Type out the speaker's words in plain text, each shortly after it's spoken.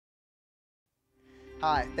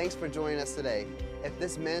Hi, thanks for joining us today. If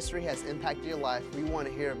this ministry has impacted your life, we want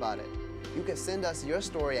to hear about it. You can send us your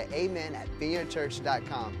story at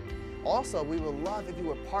amen@vineyardchurch.com. Also, we would love if you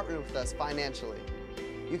would partner with us financially.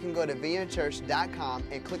 You can go to vineyardchurch.com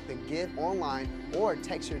and click the Give online or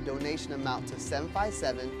text your donation amount to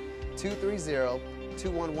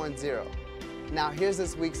 757-230-2110. Now here's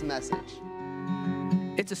this week's message.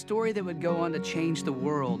 It's a story that would go on to change the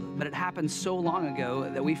world, but it happened so long ago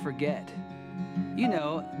that we forget. You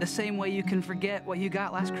know, the same way you can forget what you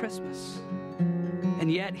got last Christmas. And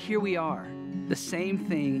yet, here we are, the same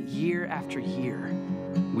thing year after year.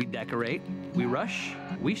 We decorate, we rush,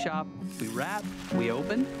 we shop, we wrap, we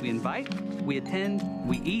open, we invite, we attend,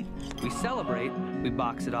 we eat, we celebrate, we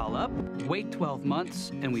box it all up, wait 12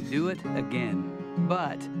 months, and we do it again.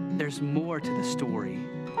 But there's more to the story.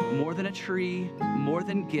 More than a tree, more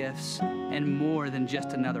than gifts, and more than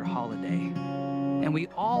just another holiday. And we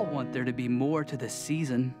all want there to be more to this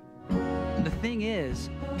season. The thing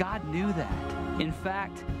is, God knew that. In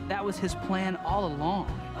fact, that was His plan all along.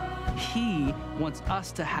 He wants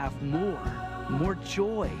us to have more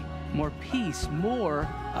joy, more peace, more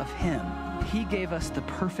of Him. He gave us the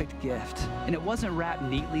perfect gift, and it wasn't wrapped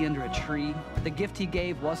neatly under a tree. The gift He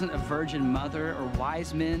gave wasn't a virgin mother or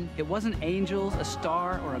wise men. It wasn't angels, a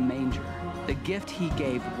star, or a manger. The gift He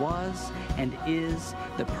gave was and is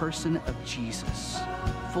the person of Jesus,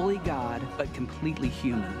 fully God, but completely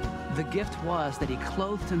human. The gift was that He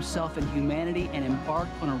clothed Himself in humanity and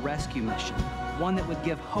embarked on a rescue mission, one that would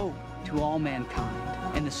give hope to all mankind.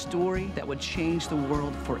 And the story that would change the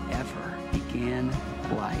world forever began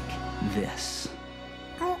like this.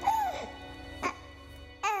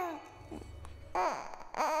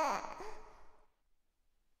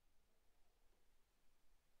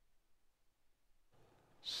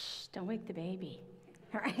 Shh, don't wake the baby.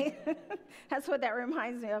 All right? That's what that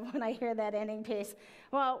reminds me of when I hear that ending piece.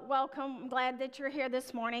 Well, welcome. I'm glad that you're here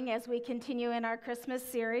this morning as we continue in our Christmas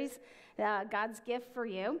series, God's Gift for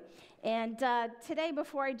You. And today,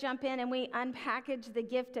 before I jump in and we unpackage the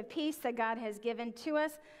gift of peace that God has given to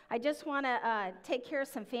us, I just want to take care of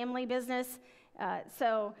some family business.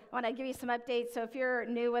 So I want to give you some updates. So if you're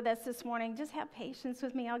new with us this morning, just have patience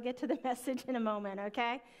with me. I'll get to the message in a moment,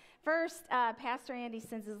 okay? First, Pastor Andy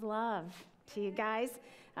sends his love to you guys.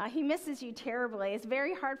 He misses you terribly. It's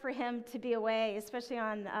very hard for him to be away, especially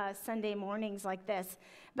on Sunday mornings like this.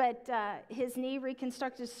 But his knee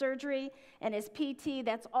reconstructive surgery and his PT,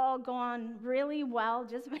 that's all gone really well,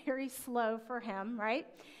 just very slow for him, right?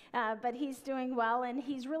 But he's doing well, and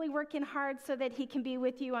he's really working hard so that he can be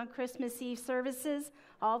with you on Christmas Eve services,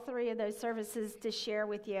 all three of those services to share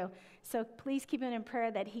with you. So please keep him in prayer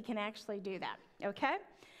that he can actually do that, okay?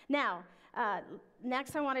 Now,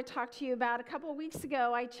 next I want to talk to you about, a couple of weeks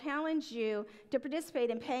ago, I challenged you to participate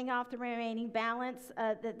in paying off the remaining balance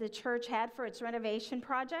that the church had for its renovation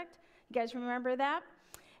project. You guys remember that?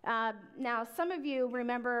 Now, some of you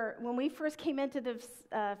remember when we first came into the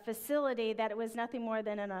facility that it was nothing more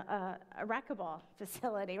than a racquetball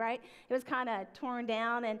facility, right? It was kind of torn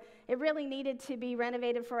down, and it really needed to be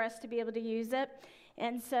renovated for us to be able to use it.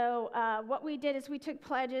 And so what we did is we took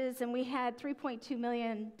pledges, and we had $3.2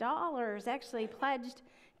 million actually pledged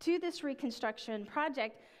to this reconstruction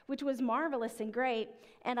project, which was marvelous and great.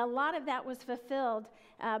 And a lot of that was fulfilled.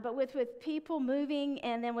 But with people moving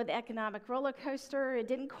and then with the economic roller coaster, it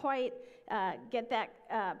didn't quite get that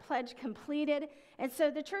pledge completed. And so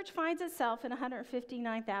the church finds itself in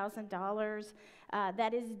 $159,000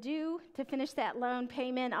 that is due to finish that loan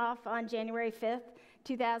payment off on January 5th.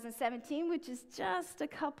 2017, which is just a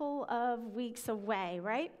couple of weeks away,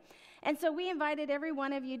 right? And so we invited every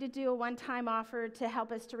one of you to do a one-time offer to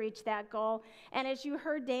help us to reach that goal. And as you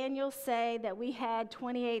heard Daniel say that we had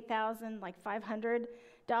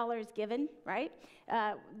 $28,500 given, right?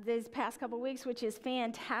 These past couple of weeks, which is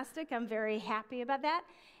fantastic. I'm very happy about that.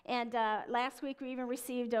 And last week we even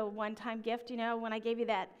received a one-time gift. You know, when I gave you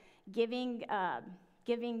that giving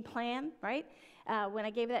plan, right? When I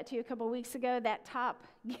gave that to you a couple of weeks ago, that top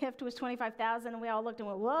gift was $25,000, and we all looked and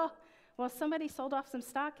went, whoa, well, somebody sold off some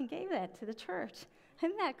stock and gave that to the church.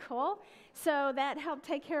 Isn't that cool? So that helped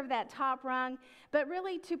take care of that top rung. But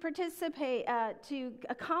really, to participate, to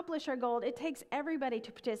accomplish our goal, it takes everybody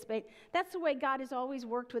to participate. That's the way God has always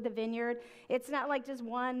worked with the vineyard. It's not like just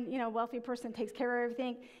one, wealthy person takes care of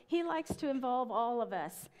everything. He likes to involve all of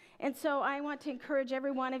us. And so I want to encourage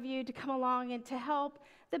every one of you to come along and to help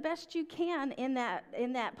the best you can in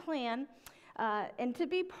that plan. And to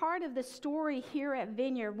be part of the story here at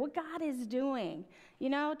Vineyard, what God is doing,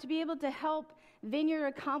 to be able to help Vineyard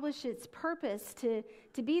accomplished its purpose to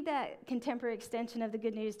be that contemporary extension of the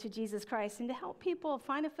good news to Jesus Christ and to help people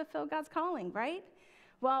find and fulfill God's calling, right?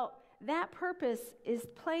 Well, that purpose is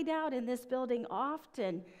played out in this building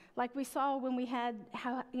often, like we saw when we had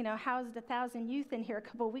housed 1,000 youth in here a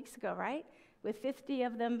couple of weeks ago, right? With 50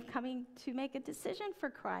 of them coming to make a decision for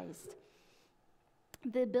Christ.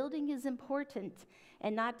 The building is important,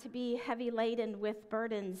 and not to be heavy laden with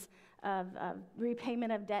burdens of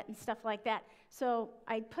repayment of debt and stuff like that. So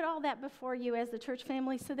I put all that before you as the church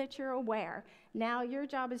family so that you're aware. Now your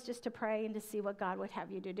job is just to pray and to see what God would have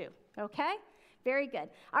you to do, okay? Very good.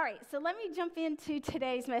 All right, so let me jump into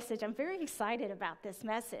today's message. I'm very excited about this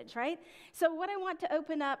message, right? So what I want to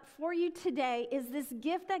open up for you today is this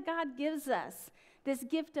gift that God gives us, this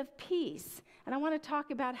gift of peace. And I want to talk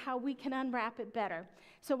about how we can unwrap it better.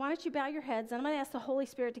 So why don't you bow your heads, and I'm going to ask the Holy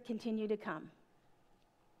Spirit to continue to come.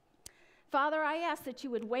 Father, I ask that you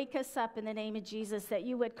would wake us up in the name of Jesus, that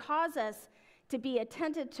you would cause us to be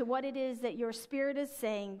attentive to what it is that your Spirit is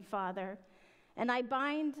saying, Father. And I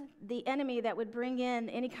bind the enemy that would bring in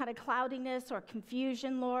any kind of cloudiness or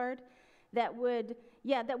confusion, Lord, that would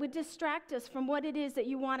distract us from what it is that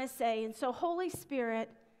you want to say. And so, Holy Spirit,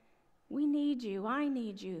 we need you. I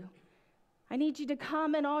need you. I need you to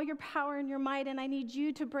come in all your power and your might, and I need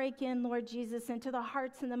you to break in, Lord Jesus, into the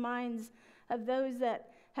hearts and the minds of those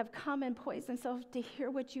that have come and poised themselves to hear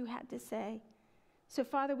what you had to say. So,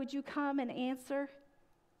 Father, would you come and answer?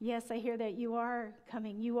 Yes, I hear that you are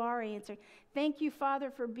coming. You are answering. Thank you, Father,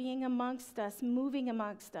 for being amongst us, moving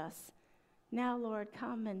amongst us. Now, Lord,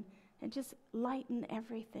 come and just lighten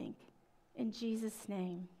everything. In Jesus'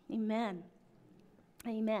 name, amen.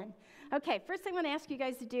 Amen. Okay, first thing I want to ask you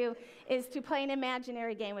guys to do is to play an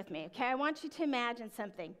imaginary game with me, okay? I want you to imagine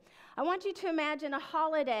something. I want you to imagine a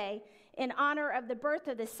holiday in honor of the birth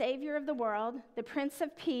of the Savior of the world, the Prince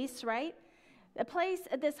of Peace, right? The place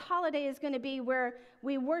this holiday is going to be where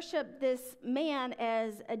we worship this man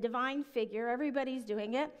as a divine figure. Everybody's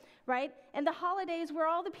doing it, right? And the holidays where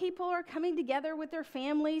all the people are coming together with their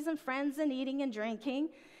families and friends and eating and drinking.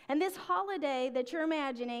 And this holiday that you're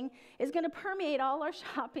imagining is going to permeate all our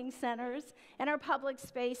shopping centers and our public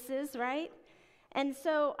spaces, right? And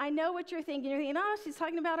so I know what you're thinking. You're thinking, oh, she's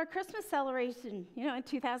talking about our Christmas celebration, in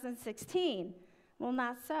 2016. Well,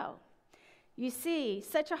 not so. You see,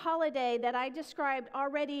 such a holiday that I described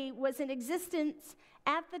already was in existence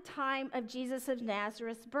at the time of Jesus of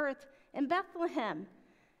Nazareth's birth in Bethlehem.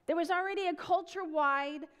 There was already a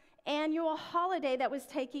culture-wide annual holiday that was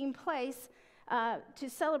taking place to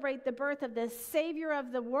celebrate the birth of the Savior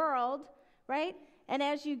of the world, right? And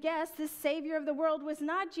as you guessed, this Savior of the world was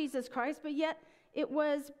not Jesus Christ, but yet it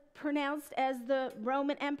was pronounced as the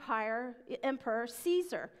Roman Emperor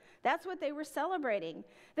Caesar. That's what they were celebrating.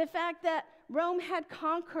 The fact that Rome had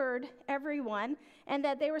conquered everyone and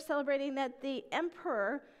that they were celebrating that the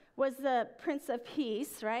emperor was the Prince of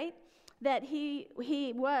Peace, right? That he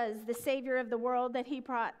was the Savior of the world, that he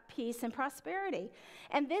brought peace and prosperity.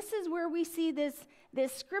 And this is where we see this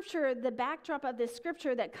scripture, the backdrop of this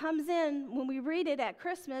scripture that comes in when we read it at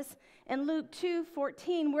Christmas in Luke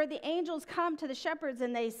 2:14, where the angels come to the shepherds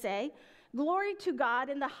and they say, "Glory to God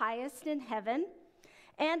in the highest in heaven,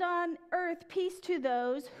 and on earth peace to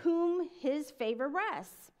those whom his favor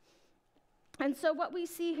rests." And so what we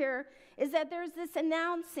see here is that there's this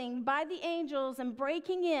announcing by the angels and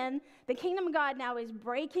breaking in. The kingdom of God now is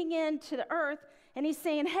breaking into the earth, and he's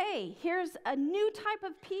saying, hey, here's a new type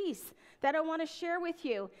of peace that I want to share with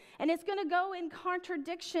you. And it's going to go in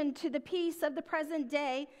contradiction to the peace of the present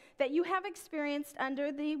day that you have experienced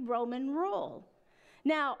under the Roman rule.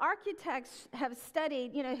 Now, architects have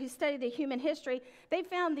studied, who studied the human history, they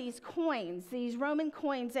found these coins, these Roman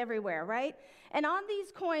coins everywhere, right? And on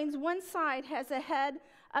these coins, one side has a head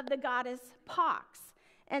of the goddess Pax.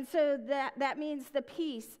 And so that means the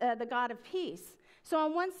peace, the god of peace. So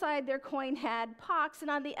on one side, their coin had Pax, and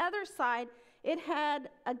on the other side, it had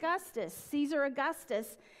Augustus, Caesar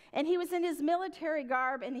Augustus, and he was in his military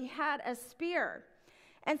garb, and he had a spear.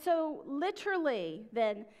 And so literally,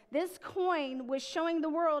 then, this coin was showing the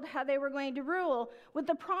world how they were going to rule with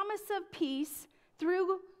the promise of peace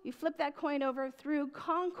through, you flip that coin over, through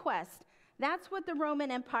conquest. That's what the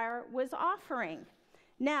Roman Empire was offering.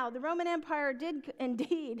 Now, the Roman Empire did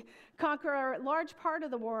indeed conquer a large part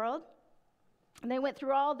of the world. And they went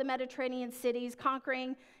through all the Mediterranean cities,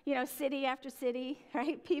 conquering, city after city,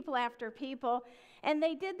 right? People after people. And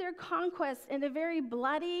they did their conquest in a very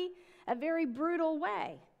bloody, a very brutal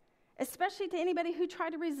way, especially to anybody who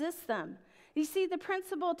tried to resist them. You see, the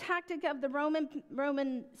principal tactic of the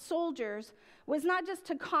Roman soldiers was not just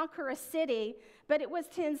to conquer a city, but it was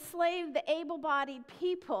to enslave the able-bodied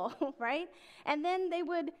people, right? And then they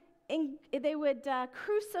would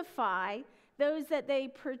crucify those that they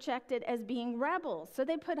projected as being rebels. So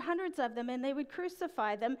they put hundreds of them and they would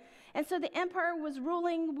crucify them. And so the empire was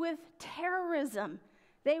ruling with terrorism.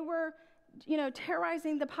 They were,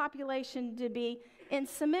 terrorizing the population to be in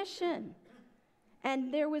submission.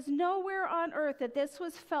 And there was nowhere on earth that this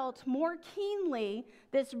was felt more keenly,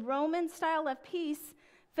 this Roman style of peace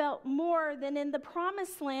felt more than in the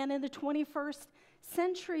Promised Land in the 21st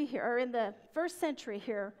century here, or in the first century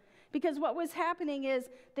here. Because what was happening is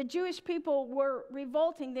the Jewish people were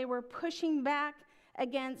revolting. They were pushing back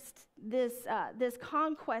against this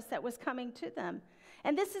conquest that was coming to them.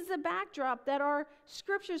 And this is the backdrop that our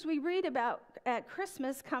scriptures we read about at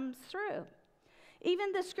Christmas comes through.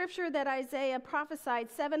 Even the scripture that Isaiah prophesied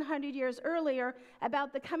 700 years earlier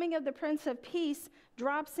about the coming of the Prince of Peace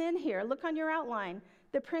drops in here. Look on your outline.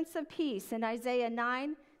 The Prince of Peace in Isaiah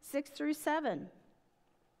 9, 6 through 7.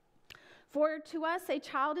 For to us a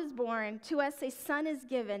child is born, to us a son is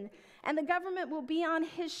given, and the government will be on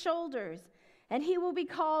his shoulders. And he will be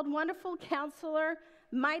called Wonderful Counselor,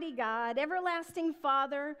 Mighty God, Everlasting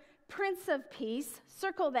Father, Prince of Peace.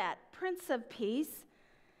 Circle that, Prince of Peace.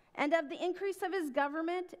 And of the increase of his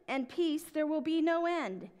government and peace there will be no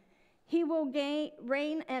end. He will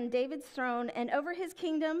reign on David's throne, and over his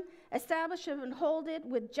kingdom establish and hold it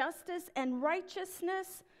with justice and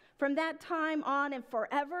righteousness from that time on and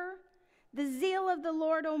forever. The zeal of the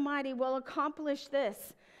Lord Almighty will accomplish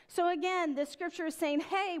this. So again, the scripture is saying,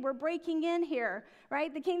 hey, we're breaking in here,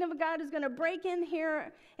 right? The kingdom of God is going to break in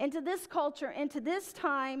here into this culture, into this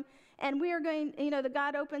time, and we are going, the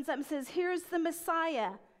God opens up and says, here's the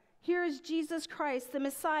Messiah. Here's Jesus Christ, the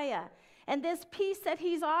Messiah. And this peace that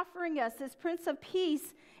he's offering us, this Prince of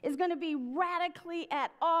Peace, is going to be radically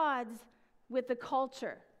at odds with the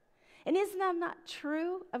culture. And isn't that not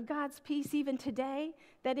true of God's peace even today?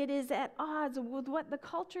 That it is at odds with what the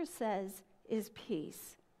culture says is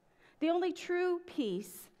peace. The only true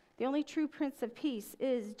peace, the only true Prince of Peace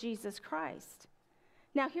is Jesus Christ.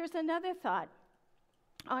 Now here's another thought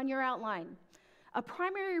on your outline. A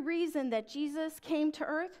primary reason that Jesus came to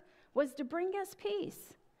earth was to bring us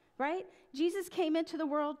peace, right? Jesus came into the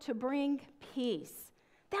world to bring peace.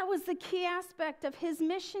 That was the key aspect of his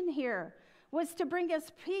mission here, was to bring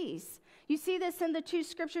us peace. You see this in the two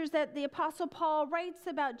scriptures that the Apostle Paul writes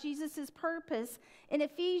about Jesus' purpose in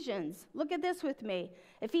Ephesians. Look at this with me.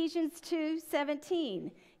 Ephesians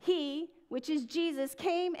 2:17. He, which is Jesus,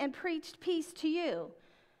 came and preached peace to you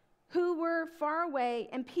who were far away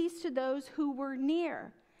and peace to those who were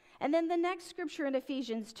near. And then the next scripture in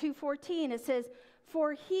Ephesians 2:14, it says,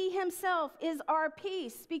 for he himself is our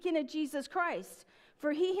peace, speaking of Jesus Christ.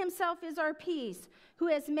 For he himself is our peace, who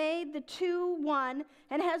has made the two one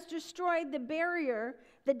and has destroyed the barrier,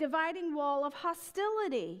 the dividing wall of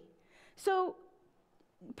hostility. So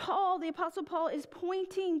Paul, the Apostle Paul, is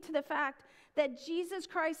pointing to the fact that Jesus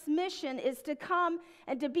Christ's mission is to come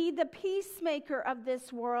and to be the peacemaker of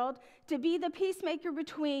this world, to be the peacemaker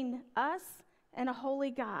between us and a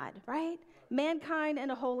holy God, right? Mankind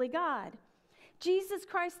and a holy God. Jesus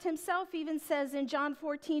Christ himself even says in John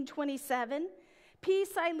 14:27,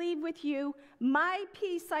 peace I leave with you, my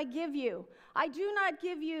peace I give you. I do not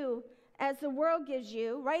give you as the world gives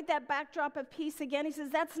you, right? That backdrop of peace again. He says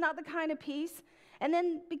that's not the kind of peace. And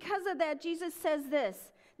then because of that, Jesus says this,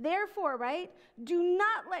 therefore, right, do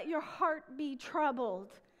not let your heart be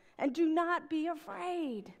troubled and do not be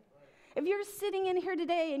afraid. If you're sitting in here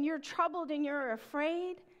today and you're troubled and you're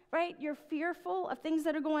afraid, right, you're fearful of things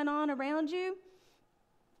that are going on around you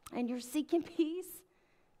and you're seeking peace,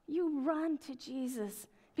 you run to Jesus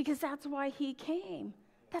because that's why he came.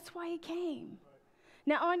 That's why he came.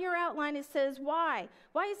 Now on your outline it says, why?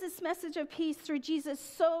 Why is this message of peace through Jesus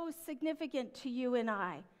so significant to you and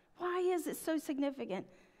I? Why is it so significant?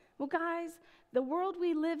 Well, guys, the world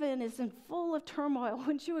we live in is in full of turmoil.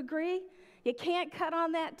 Wouldn't you agree? You can't cut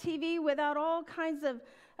on that TV without all kinds of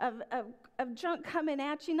junk coming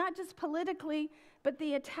at you, not just politically, but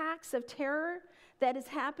the attacks of terror that is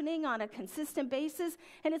happening on a consistent basis.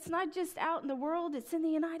 And it's not just out in the world, it's in the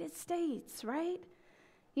United States, right?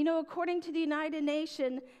 According to the United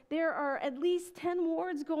Nations, there are at least 10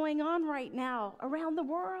 wars going on right now around the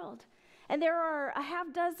world. And there are a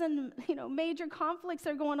half dozen, major conflicts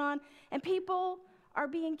that are going on, and people are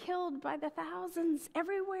being killed by the thousands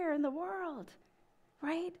everywhere in the world,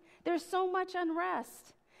 right? There's so much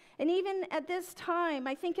unrest. And even at this time,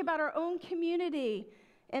 I think about our own community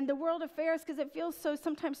and the world affairs because it feels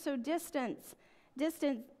sometimes so distant,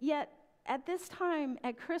 yet at this time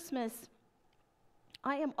at Christmas,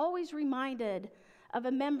 I am always reminded of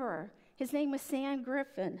a member. His name was Sam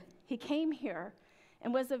Griffin. He came here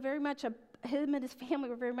and was him and his family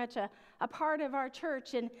were very much a part of our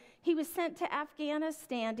church. And he was sent to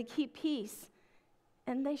Afghanistan to keep peace.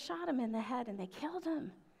 And they shot him in the head and they killed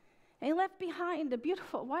him. And he left behind a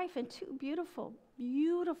beautiful wife and two beautiful,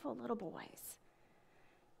 beautiful little boys.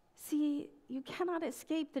 See, you cannot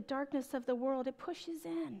escape the darkness of the world. It pushes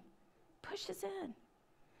in.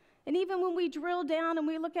 And even when we drill down and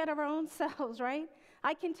we look at our own selves, right?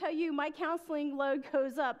 I can tell you my counseling load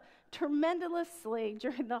goes up tremendously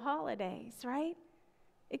during the holidays, right?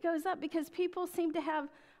 It goes up because people seem to have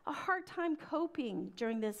a hard time coping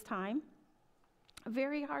during this time. A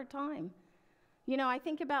very hard time. You know, I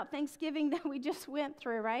think about Thanksgiving that we just went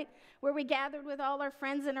through, right? Where we gathered with all our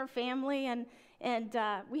friends and our family, and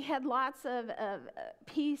we had lots of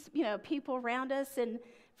peace, people around us. And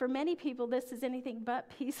for many people, this is anything but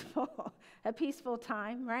peaceful, a peaceful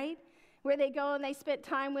time, right? Where they go and they spent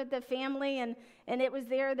time with the family, and it was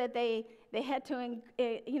there that they had to,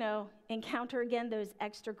 encounter again those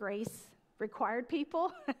extra grace required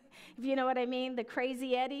people, if you know what I mean, the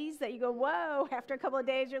crazy Eddies that you go, whoa, after a couple of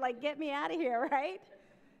days, you're like, get me out of here,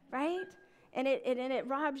 right? And it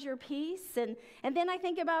robs your peace. And then I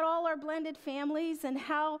think about all our blended families and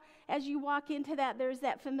how, as you walk into that, there's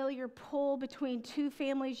that familiar pull between two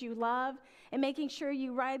families you love and making sure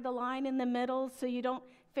you ride the line in the middle so you don't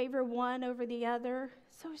favor one over the other.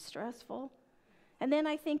 So stressful. And then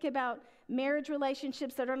I think about marriage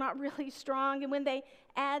relationships that are not really strong, and when they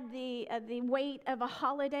add the weight of a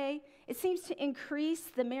holiday, it seems to increase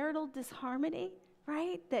the marital disharmony,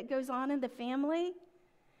 right, that goes on in the family.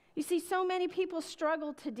 You see, so many people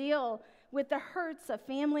struggle to deal with the hurts of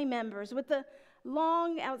family members, with the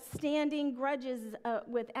long outstanding grudges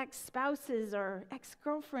with ex-spouses or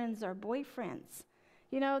ex-girlfriends or boyfriends.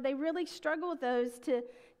 You know, they really struggle with those to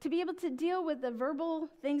be able to deal with the verbal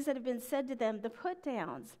things that have been said to them, the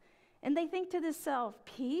put-downs. And they think to themselves,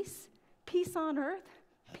 peace on earth,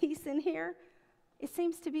 peace in here. It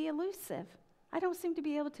seems to be elusive. I don't seem to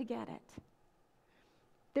be able to get it.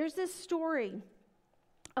 There's this story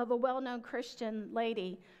of a well-known Christian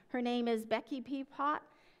lady. Her name is Becky Peapot,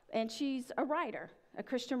 and she's a writer, a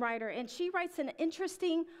Christian writer. And she writes an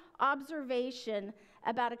interesting observation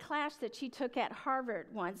about a class that she took at Harvard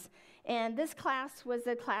once. And this class was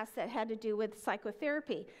a class that had to do with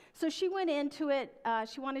psychotherapy. So she went into it.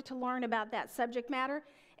 She wanted to learn about that subject matter.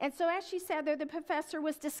 And so as she sat there, the professor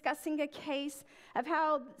was discussing a case of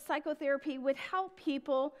how psychotherapy would help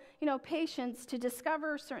people, patients, to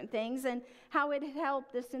discover certain things, and how it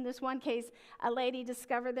helped in this one case, a lady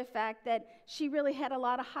discovered the fact that she really had a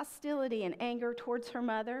lot of hostility and anger towards her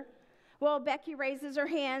mother. Well, Becky raises her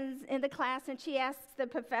hands in the class and she asks the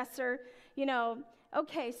professor,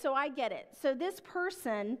 okay, so I get it. So this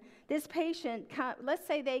patient, let's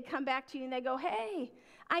say they come back to you and they go, hey,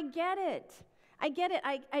 I get it.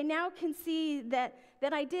 I now can see that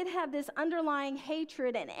I did have this underlying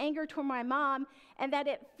hatred and anger toward my mom, and that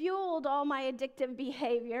it fueled all my addictive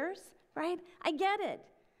behaviors, right? I get it.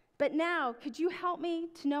 But now, could you help me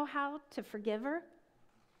to know how to forgive her?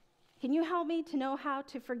 Can you help me to know how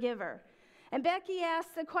to forgive her? And Becky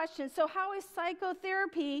asked the question, so how is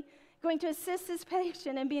psychotherapy going to assist this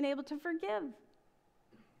patient in being able to forgive?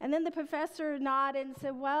 And then the professor nodded and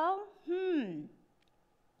said,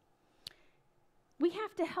 we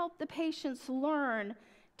have to help the patients learn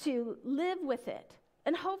to live with it.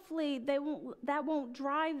 And hopefully that won't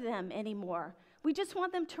drive them anymore. We just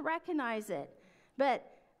want them to recognize it. But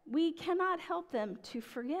we cannot help them to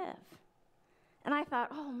forgive. And I thought,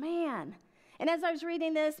 oh man. And as I was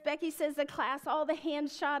reading this, Becky says the class, all the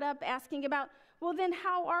hands shot up asking about, well then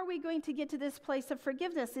how are we going to get to this place of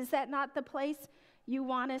forgiveness? Is that not the place you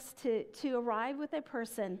want us to arrive with a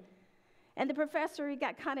person? And the professor, he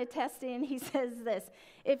got kind of testy, and he says this: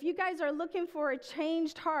 if you guys are looking for a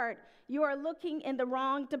changed heart, you are looking in the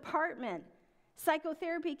wrong department.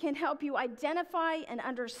 Psychotherapy can help you identify and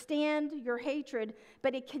understand your hatred,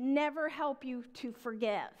 but it can never help you to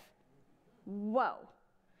forgive. Whoa.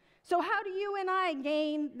 So how do you and I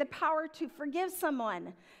gain the power to forgive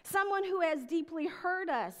someone who has deeply hurt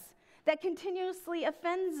us, that continuously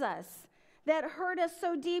offends us, that hurt us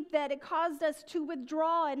so deep that it caused us to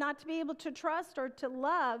withdraw and not to be able to trust or to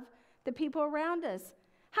love the people around us?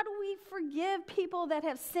 How do we forgive people that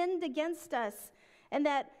have sinned against us and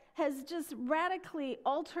that has just radically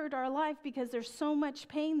altered our life because there's so much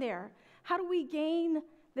pain there? How do we gain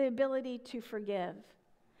the ability to forgive?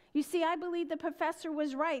 You see, I believe the professor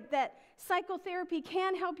was right, that psychotherapy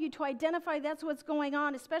can help you to identify that's what's going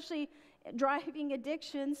on, especially driving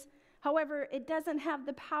addictions. However, it doesn't have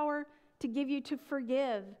the power to give you to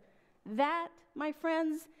forgive. That, my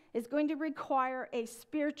friends, is going to require a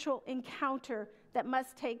spiritual encounter that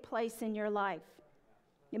must take place in your life.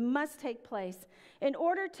 It must take place. In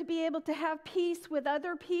order to be able to have peace with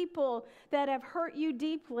other people that have hurt you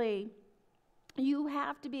deeply, you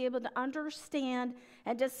have to be able to understand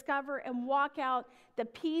and discover and walk out the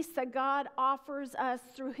peace that God offers us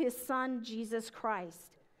through his Son, Jesus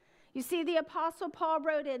Christ. You see, the Apostle Paul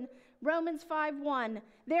wrote in Romans 5:1,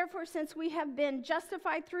 "Therefore, since we have been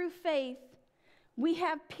justified through faith, we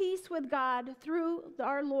have peace with God through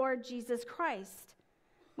our Lord Jesus Christ."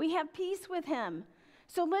 We have peace with him.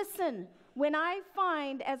 So listen, when I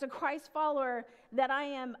find as a Christ follower that I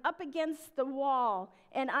am up against the wall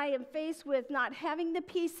and I am faced with not having the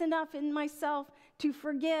peace enough in myself to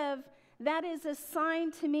forgive, that is a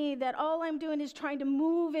sign to me that all I'm doing is trying to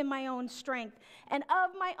move in my own strength. And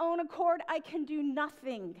of my own accord, I can do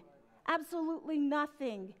nothing. Absolutely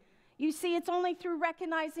nothing. You see, it's only through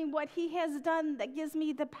recognizing what he has done that gives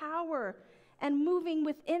me the power. And moving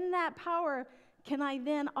within that power, can I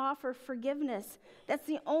then offer forgiveness? That's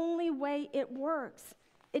the only way it works.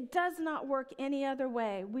 It does not work any other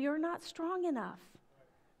way. We are not strong enough.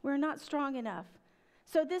 We're not strong enough.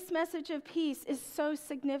 So this message of peace is so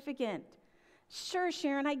significant. Sure,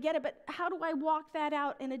 Sharon, I get it, but how do I walk that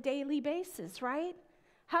out in a daily basis, right?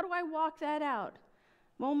 How do I walk that out?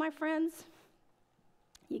 Well, my friends,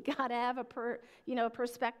 you got to have a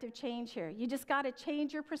perspective change here. You just got to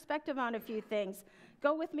change your perspective on a few things.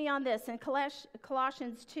 Go with me on this. In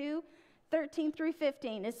Colossians 2:13 through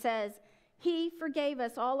 15, it says, "He forgave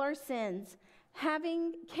us all our sins,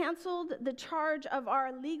 having canceled the charge of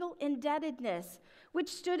our legal indebtedness, which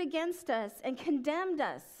stood against us and condemned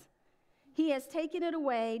us. He has taken it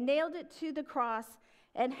away, nailed it to the cross,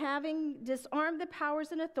 and having disarmed the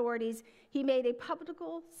powers and authorities, he made a public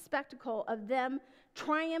spectacle of them,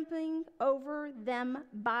 triumphing over them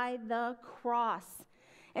by the cross."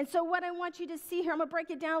 And so what I want you to see here, I'm going to break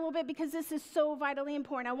it down a little bit because this is so vitally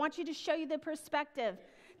important. I want you to show you the perspective.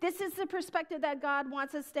 This is the perspective that God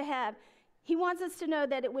wants us to have. He wants us to know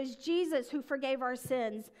that it was Jesus who forgave our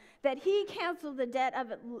sins, that he canceled the debt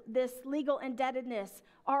of this legal indebtedness,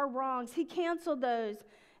 our wrongs. He canceled those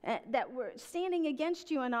that were standing against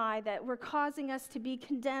you and I, that were causing us to be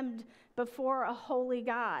condemned before a holy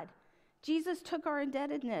God. Jesus took our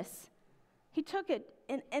indebtedness. He took it,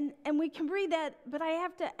 and we can read that, but I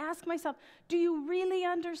have to ask myself, do you really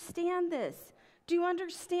understand this? Do you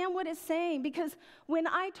understand what it's saying? Because when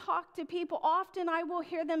I talk to people, often I will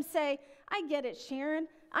hear them say, "I get it, Sharon.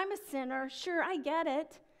 I'm a sinner. Sure, I get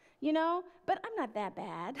it, but I'm not that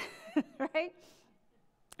bad," right?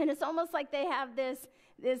 And it's almost like they have this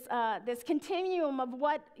continuum of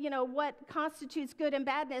what constitutes good and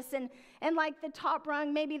badness, and like the top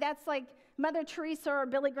rung, maybe that's like Mother Teresa or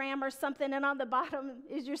Billy Graham or something, and on the bottom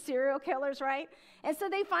is your serial killers, right? And so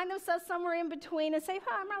they find themselves somewhere in between and say,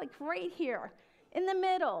 I'm really great here. In the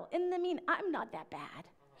middle, I'm not that bad,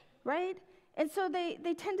 right? And so they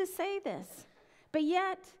tend to say this. But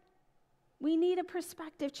yet, we need a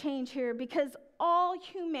perspective change here because all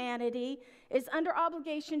humanity is under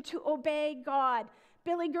obligation to obey God.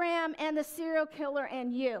 Billy Graham and the serial killer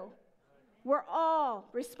and you. We're all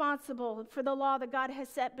responsible for the law that God has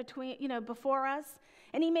set before us.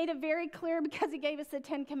 And he made it very clear because he gave us the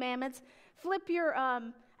 10 Commandments. Flip your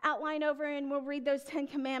outline over and we'll read those 10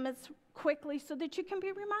 Commandments quickly so that you can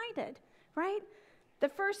be reminded, right? The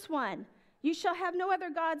first one, you shall have no other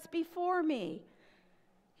gods before me.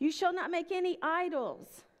 You shall not make any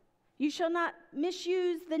idols. You shall not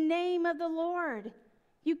misuse the name of the Lord.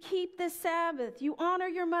 You keep the Sabbath. You honor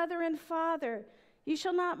your mother and father. You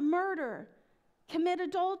shall not murder, commit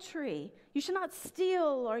adultery. You shall not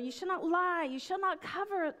steal, or you shall not lie. You shall not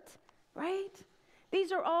covet, right?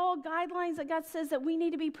 These are all guidelines that God says that we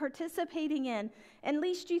need to be participating in. And at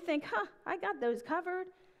least you think, I got those covered.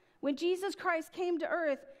 When Jesus Christ came to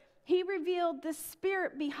earth, he revealed the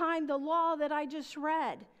spirit behind the law that I just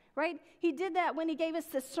read, right? He did that when he gave us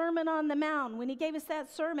the Sermon on the Mount. When he gave us that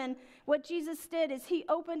sermon, what Jesus did is he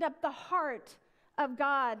opened up the heart of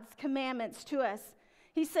God's commandments to us.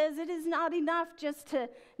 He says it is not enough just to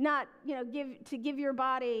not, give your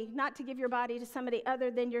body to somebody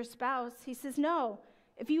other than your spouse. He says, no,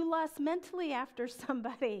 if you lust mentally after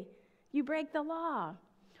somebody, you break the law.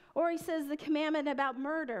 Or he says the commandment about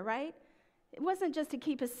murder, right? It wasn't just to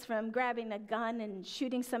keep us from grabbing a gun and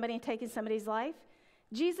shooting somebody and taking somebody's life.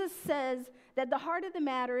 Jesus says that the heart of the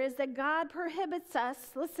matter is that God prohibits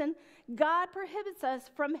us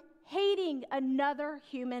from hating another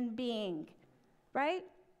human being, right?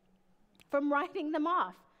 From writing them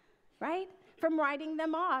off, right? From writing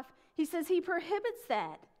them off. he says he prohibits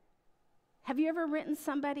that. Have you ever written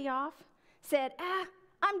somebody off? Said,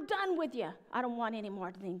 I'm done with you. I don't want any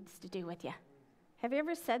more things to do with you. Have you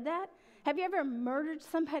ever said that? Have you ever murdered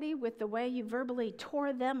somebody with the way you verbally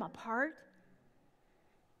tore them apart?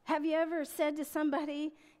 Have you ever said to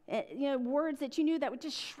somebody, words that you knew that would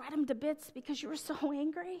just shred them to bits because you were so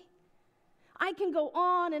angry? I can go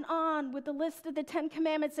on and on with the list of the 10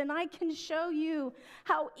 Commandments, and I can show you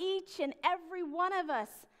how each and every one of us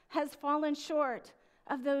has fallen short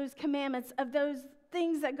of those commandments, of those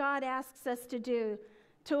things that God asks us to do,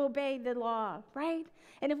 to obey the law, right?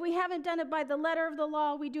 And if we haven't done it by the letter of the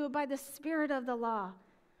law, we do it by the spirit of the law.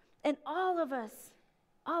 And all of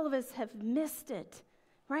us have missed it,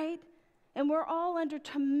 right? And we're all under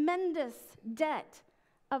tremendous debt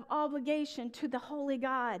of obligation to the holy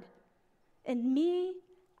God. And me,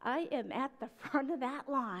 I am at the front of that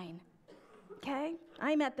line, okay?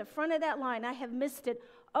 I'm at the front of that line. I have missed it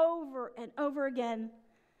over and over again.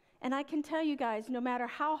 And I can tell you guys, no matter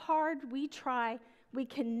how hard we try, we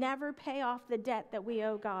can never pay off the debt that we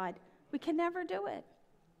owe God. We can never do it.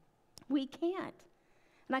 We can't.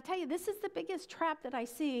 And I tell you, this is the biggest trap that I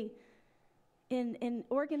see in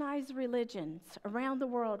organized religions around the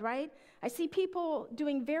world, right? I see people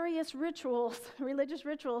doing various rituals, religious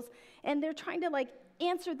rituals, and they're trying to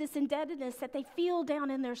answer this indebtedness that they feel down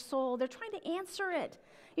in their soul. They're trying to answer it,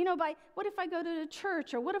 by what if I go to a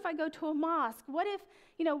church, or what if I go to a mosque? What if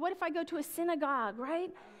I go to a synagogue, right?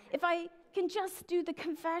 If I can just do the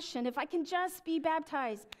confession, if I can just be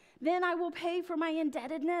baptized, then I will pay for my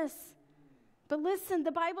indebtedness. But listen,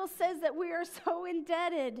 the Bible says that we are so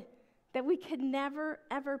indebted that we could never,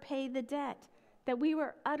 ever pay the debt, that we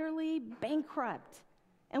were utterly bankrupt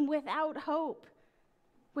and without hope.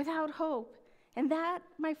 And that,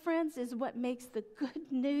 my friends, is what makes the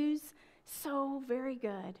good news so very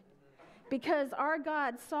good. Because our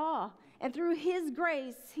God saw, and through his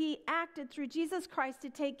grace, he acted through Jesus Christ to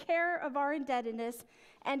take care of our indebtedness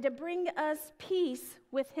and to bring us peace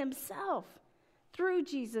with himself through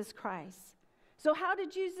Jesus Christ. So how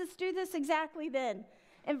did Jesus do this exactly then?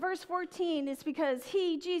 In verse 14, it's because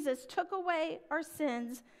he, Jesus, took away our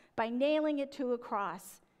sins by nailing it to a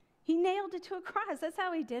cross. He nailed it to a cross. That's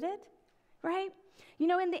how he did it, right? In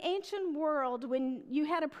the ancient world, when you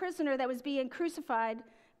had a prisoner that was being crucified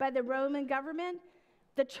by the Roman government,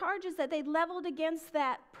 the charges that they leveled against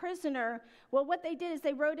that prisoner, well, what they did is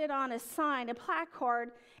they wrote it on a sign, a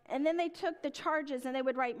placard, and then they took the charges and they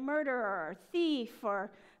would write murderer or thief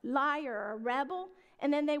or liar or rebel,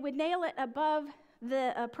 and then they would nail it above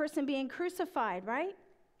the person being crucified, right?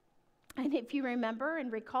 And if you remember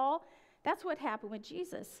and recall, that's what happened with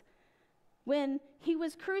Jesus. When he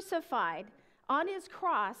was crucified, on his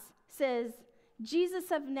cross says,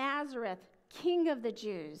 Jesus of Nazareth, King of the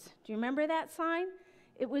Jews. Do you remember that sign?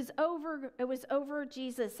 It was over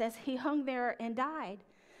Jesus as he hung there and died.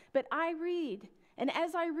 But I read, and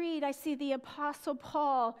as I read, I see the Apostle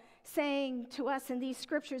Paul saying to us in these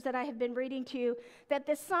scriptures that I have been reading to you, that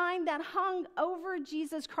the sign that hung over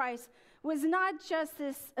Jesus Christ was not just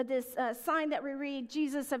this sign that we read,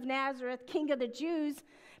 Jesus of Nazareth, King of the Jews,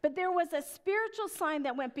 but there was a spiritual sign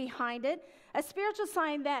that went behind it, a spiritual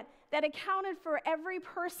sign that accounted for every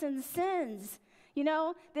person's sins.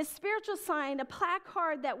 This spiritual sign, a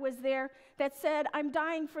placard that was there that said, I'm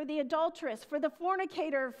dying for the adulteress, for the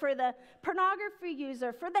fornicator, for the pornography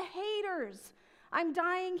user, for the haters. I'm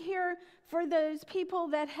dying here for those people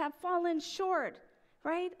that have fallen short,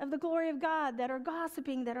 right, of the glory of God, that are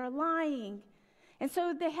gossiping, that are lying. And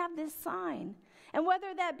so they have this sign. And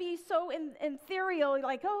whether that be so ethereal,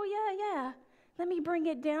 like, oh, yeah, let me bring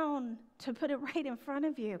it down to put it right in front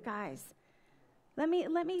of you, guys. Let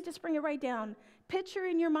me just bring it right down. Picture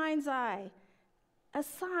in your mind's eye a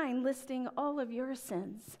sign listing all of your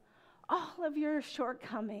sins, all of your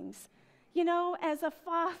shortcomings. As a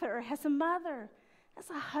father, as a mother, as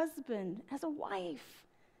a husband, as a wife,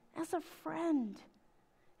 as a friend,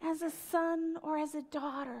 as a son or as a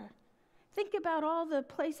daughter. Think about all the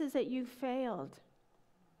places that you failed.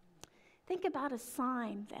 Think about a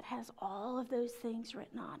sign that has all of those things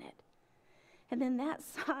written on it. And then that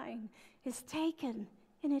sign is taken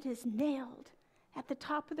and it is nailed at the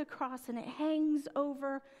top of the cross, and it hangs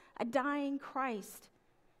over a dying Christ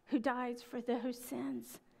who dies for those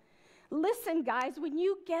sins. Listen, guys, when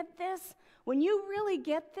you get this, when you really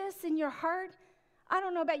get this in your heart, I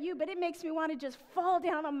don't know about you, but it makes me want to just fall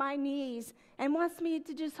down on my knees and wants me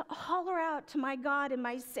to just holler out to my God and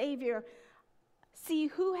my Savior. See,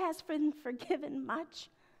 who has been forgiven much,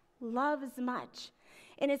 loves much.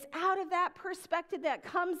 And it's out of that perspective that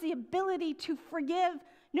comes the ability to forgive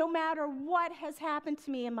no matter what has happened to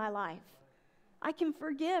me in my life. I can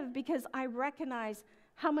forgive because I recognize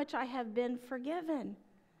how much I have been forgiven.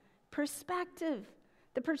 Perspective.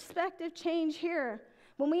 The perspective change here.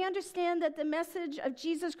 When we understand that the message of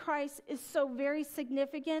Jesus Christ is so very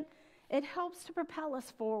significant, it helps to propel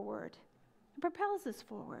us forward. It propels us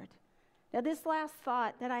forward. Now, this last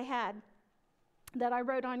thought that I had, that I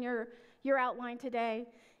wrote on your outline today,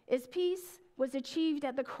 is peace was achieved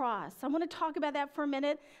at the cross. I want to talk about that for a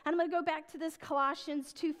minute. And I'm going to go back to this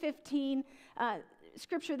Colossians 2:15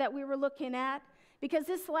 scripture that we were looking at, because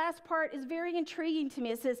this last part is very intriguing to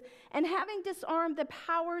me. It says, and having disarmed the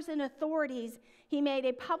powers and authorities, he made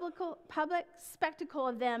a public spectacle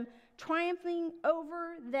of them, triumphing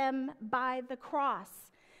over them by the cross.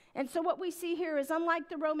 And so what we see here is, unlike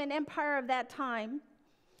the Roman Empire of that time,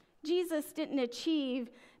 Jesus didn't achieve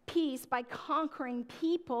peace by conquering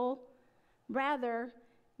people. Rather,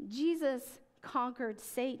 Jesus conquered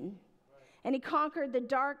Satan. And he conquered the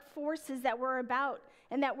dark forces that were about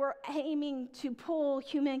and that were aiming to pull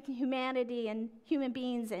humanity and human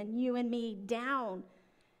beings and you and me down.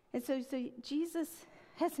 And so Jesus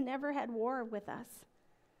has never had war with us.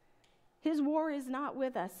 His war is not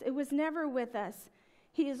with us. It was never with us.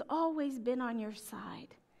 He has always been on your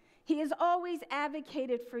side. He has always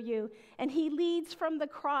advocated for you. And he leads from the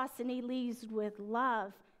cross, and he leads with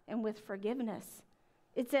love and with forgiveness.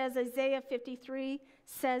 It says, Isaiah 53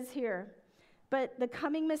 says here, but the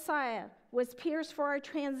coming Messiah was pierced for our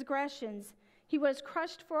transgressions. He was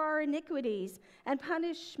crushed for our iniquities, and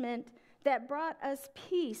punishment that brought us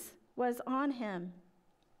peace was on him.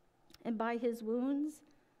 And by his wounds,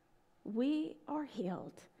 we are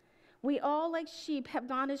healed. We all, like sheep, have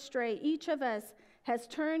gone astray. Each of us has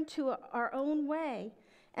turned to our own way,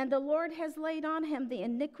 and the Lord has laid on him the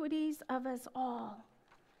iniquities of us all.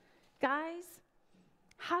 Guys,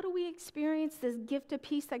 how do we experience this gift of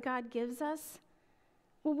peace that God gives us?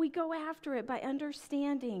 Well, we go after it by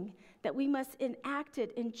understanding that we must enact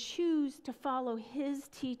it and choose to follow his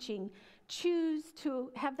teaching, choose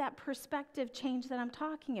to have that perspective change that I'm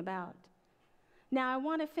talking about. Now, I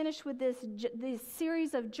want to finish with this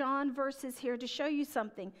series of John verses here to show you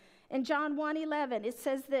something. In John 1:11, it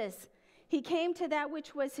says this, he came to that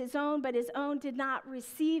which was his own, but his own did not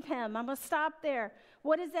receive him. I'm going to stop there.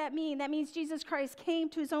 What does that mean? That means Jesus Christ came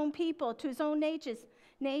to his own people, to his own nation.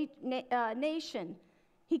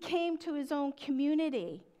 He came to his own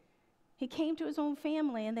community. He came to his own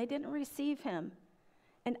family, and they didn't receive him.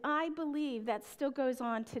 And I believe that still goes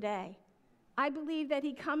on today. I believe that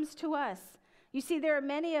he comes to us. You see, there are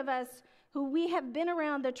many of us who we have been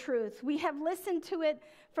around the truth. We have listened to it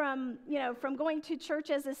from going to church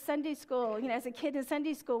as a Sunday school, as a kid in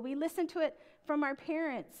Sunday school. We listened to it from our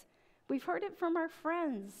parents. We've heard it from our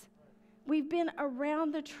friends. We've been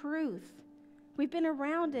around the truth. We've been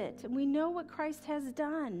around it, and we know what Christ has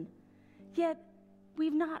done. Yet,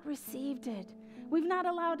 we've not received it. We've not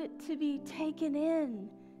allowed it to be taken in,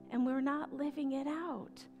 and we're not living it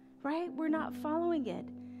out, right? We're not following it.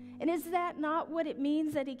 And is that not what it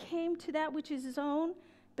means that he came to that which is his own,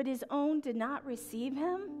 but his own did not receive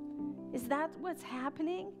him? Is that what's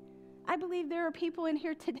happening? I believe there are people in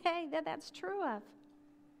here today that that's true of.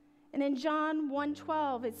 And in John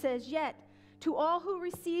 1:12, it says, yet to all who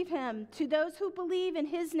receive him, to those who believe in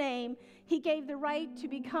his name, he gave the right to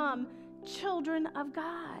become children of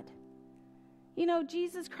God.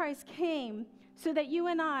 Jesus Christ came so that you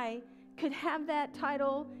and I could have that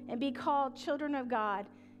title and be called children of God.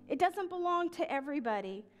 It doesn't belong to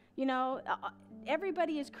everybody.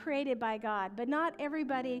 Everybody is created by God, but not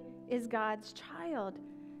everybody is God's child.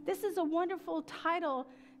 This is a wonderful title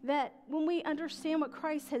that when we understand what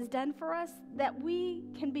Christ has done for us, that we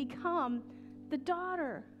can become the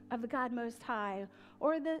daughter of the God Most High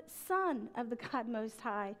or the son of the God Most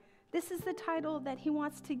High. This is the title that he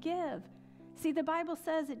wants to give. See, the Bible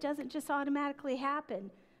says it doesn't just automatically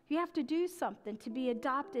happen. You have to do something to be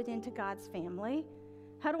adopted into God's family.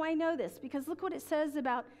 How do I know this? Because look what it says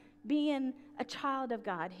about being a child of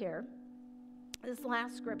God here. This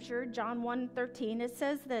last scripture, John 1:13, it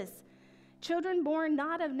says this, children born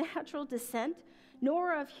not of natural descent,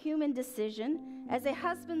 nor of human decision, as a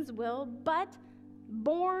husband's will, but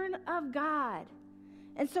born of God.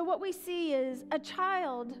 And so what we see is a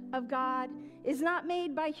child of God is not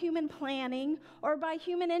made by human planning or by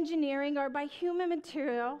human engineering or by human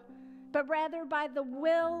material, but rather by the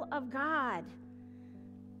will of God.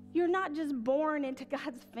 You're not just born into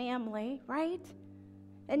God's family, right?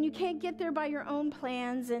 And you can't get there by your own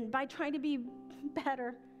plans and by trying to be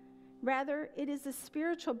better. Rather, it is a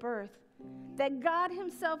spiritual birth that God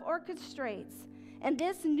himself orchestrates. And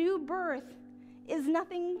this new birth is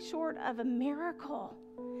nothing short of a miracle.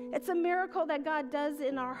 It's a miracle that God does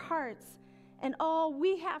in our hearts. And all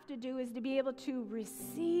we have to do is to be able to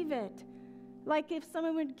receive it. Like if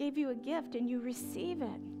someone gave you a gift and you receive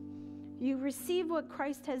it. You receive what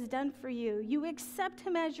Christ has done for you. You accept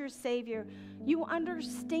him as your Savior. You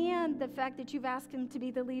understand the fact that you've asked him to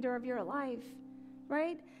be the leader of your life,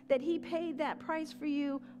 right? That he paid that price for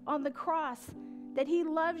you on the cross, that he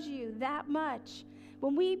loves you that much.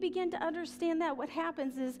 When we begin to understand that, what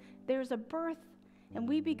happens is there's a birth and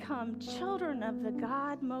we become children of the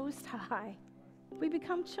God Most High. We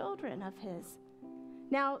become children of his.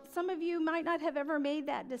 Now, some of you might not have ever made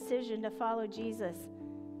that decision to follow Jesus.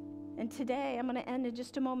 And today, I'm going to end in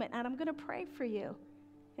just a moment, and I'm going to pray for you.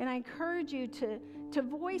 And I encourage you to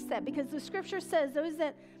voice that, because the scripture says those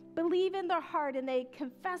that believe in their heart and they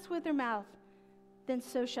confess with their mouth, then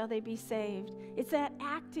so shall they be saved. It's that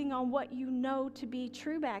acting on what you know to be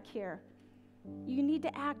true back here. You need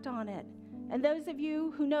to act on it. And those of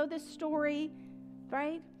you who know this story,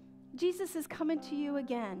 right? Jesus is coming to you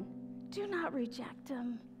again. Do not reject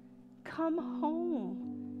him. Come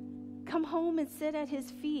home. Come home and sit at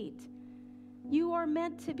his feet. You are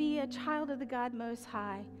meant to be a child of the God Most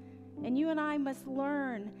High. And you and I must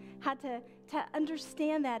learn how to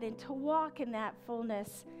understand that and to walk in that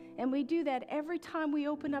fullness. And we do that every time we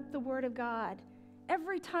open up the Word of God.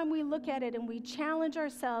 Every time we look at it and we challenge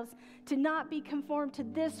ourselves to not be conformed to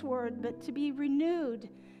this word, but to be renewed,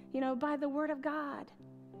 by the Word of God.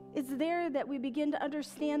 It's there that we begin to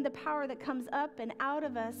understand the power that comes up and out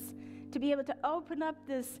of us to be able to open up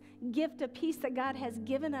this gift of peace that God has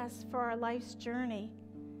given us for our life's journey.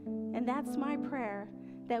 And that's my prayer,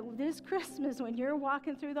 that this Christmas, when you're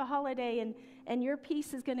walking through the holiday and your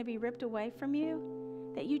peace is going to be ripped away from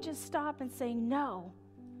you, that you just stop and say, no,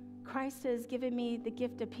 Christ has given me the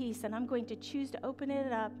gift of peace, and I'm going to choose to open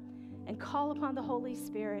it up and call upon the Holy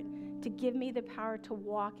Spirit to give me the power to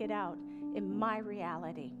walk it out in my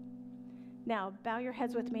reality. Now, bow your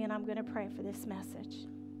heads with me, and I'm going to pray for this message.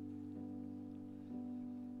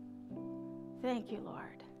 Thank you,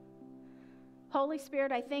 Lord. Holy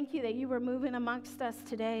Spirit, I thank you that you were moving amongst us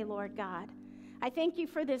today, Lord God. I thank you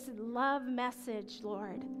for this love message,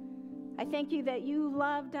 Lord. I thank you that you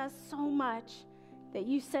loved us so much that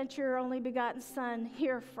you sent your only begotten Son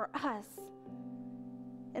here for us,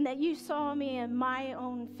 and that you saw me in my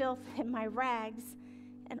own filth and my rags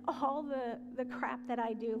and all the crap that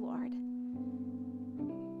I do, Lord.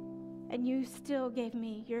 And you still gave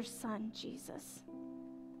me your Son, Jesus.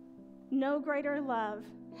 No greater love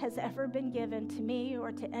has ever been given to me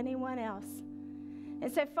or to anyone else.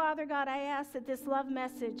 And so, Father God, I ask that this love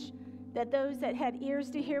message, that those that had ears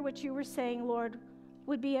to hear what you were saying, Lord,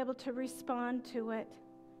 would be able to respond to it.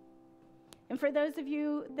 And for those of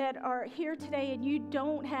you that are here today and you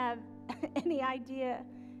don't have any idea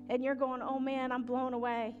and you're going, oh man, I'm blown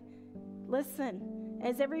away. Listen,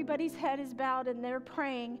 as everybody's head is bowed and they're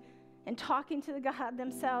praying and talking to the God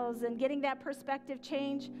themselves and getting that perspective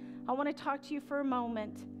change, I want to talk to you for a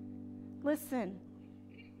moment. Listen,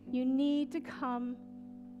 you need to come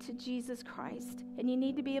to Jesus Christ, and you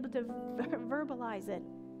need to be able to verbalize it.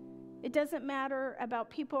 It doesn't matter about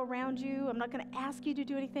people around you. I'm not going to ask you to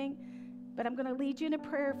do anything, but I'm going to lead you in a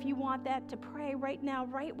prayer if you want that, to pray right now,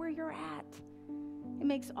 right where you're at. It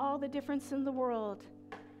makes all the difference in the world.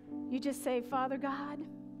 You just say, Father God,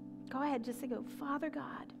 go ahead, just say, go, Father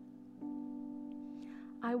God,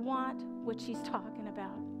 I want what she's talking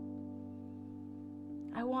about.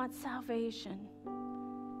 I want salvation.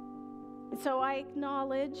 And so I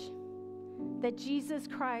acknowledge that Jesus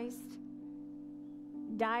Christ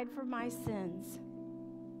died for my sins.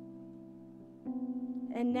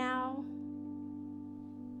 And now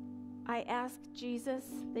I ask Jesus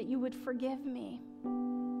that you would forgive me.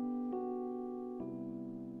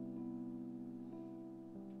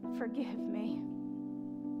 Forgive me.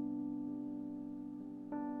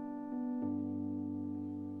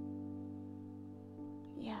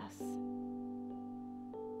 Yes.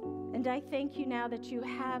 And I thank you now that you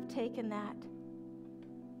have taken that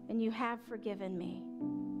and you have forgiven me.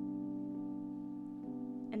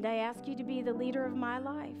 And I ask you to be the leader of my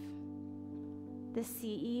life, the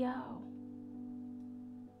CEO.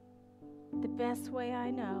 The best way I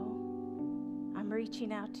know, I'm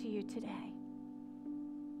reaching out to you today.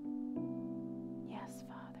 Yes,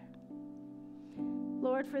 Father.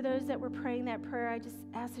 Lord, for those that were praying that prayer, I just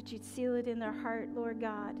ask that you'd seal it in their heart, Lord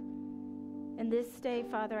God. And this day,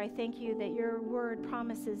 Father, I thank you that your word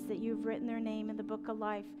promises that you've written their name in the book of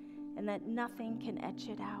life and that nothing can etch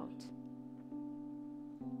it out.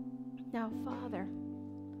 Now, Father,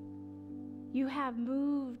 you have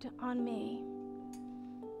moved on me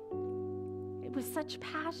with such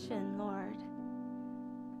passion, Lord,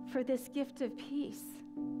 for this gift of peace.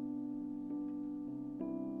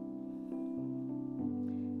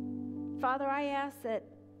 Father, I ask that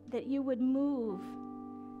you would move,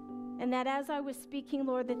 and that as I was speaking,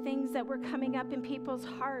 Lord, the things that were coming up in people's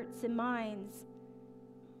hearts and minds,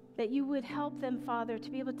 that you would help them, Father, to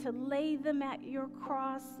be able to lay them at your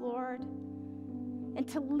cross, Lord, and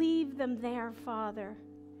to leave them there, Father,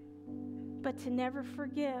 but to never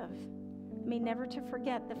forget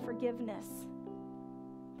the forgiveness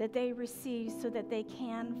that they receive so that they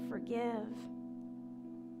can forgive.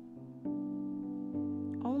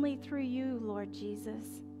 Only through you, Lord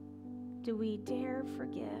Jesus, do we dare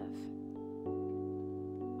forgive.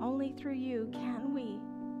 Only through you can we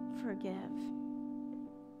forgive.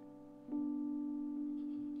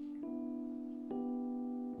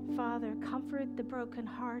 Father, comfort the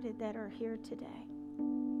brokenhearted that are here today.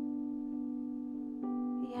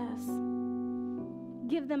 Yes.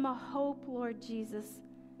 Give them a hope, Lord Jesus.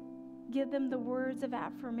 Give them the words of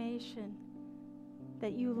affirmation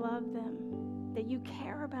that you love them, that you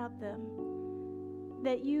care about them,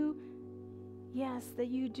 that you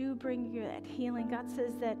do bring you that healing. God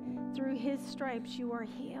says that through his stripes you are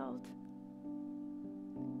healed.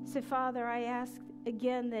 So, Father, I ask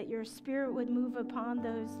again that your Spirit would move upon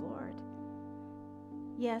those, Lord.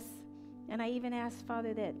 Yes, and I even ask,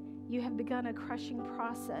 Father, that you have begun a crushing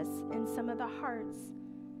process in some of the hearts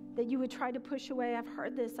that you would try to push away. I've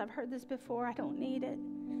heard this before, I don't need it.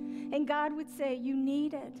 And God would say, you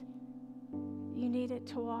need it. You need it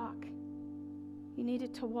to walk. You need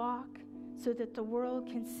it to walk so that the world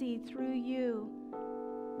can see through you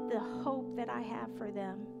the hope that I have for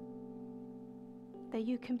them. That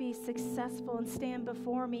you can be successful and stand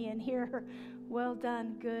before me and hear, well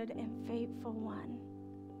done, good and faithful one.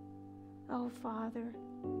 Oh, Father,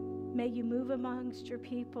 may you move amongst your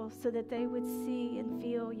people so that they would see and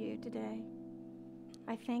feel you today.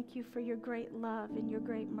 I thank you for your great love and your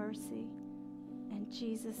great mercy. In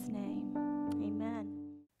Jesus' name, amen.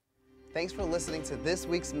 Thanks for listening to this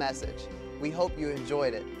week's message. We hope you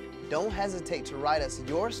enjoyed it. Don't hesitate to write us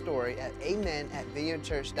your story at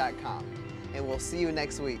amen@vineyardchurch.com. And we'll see you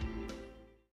next week.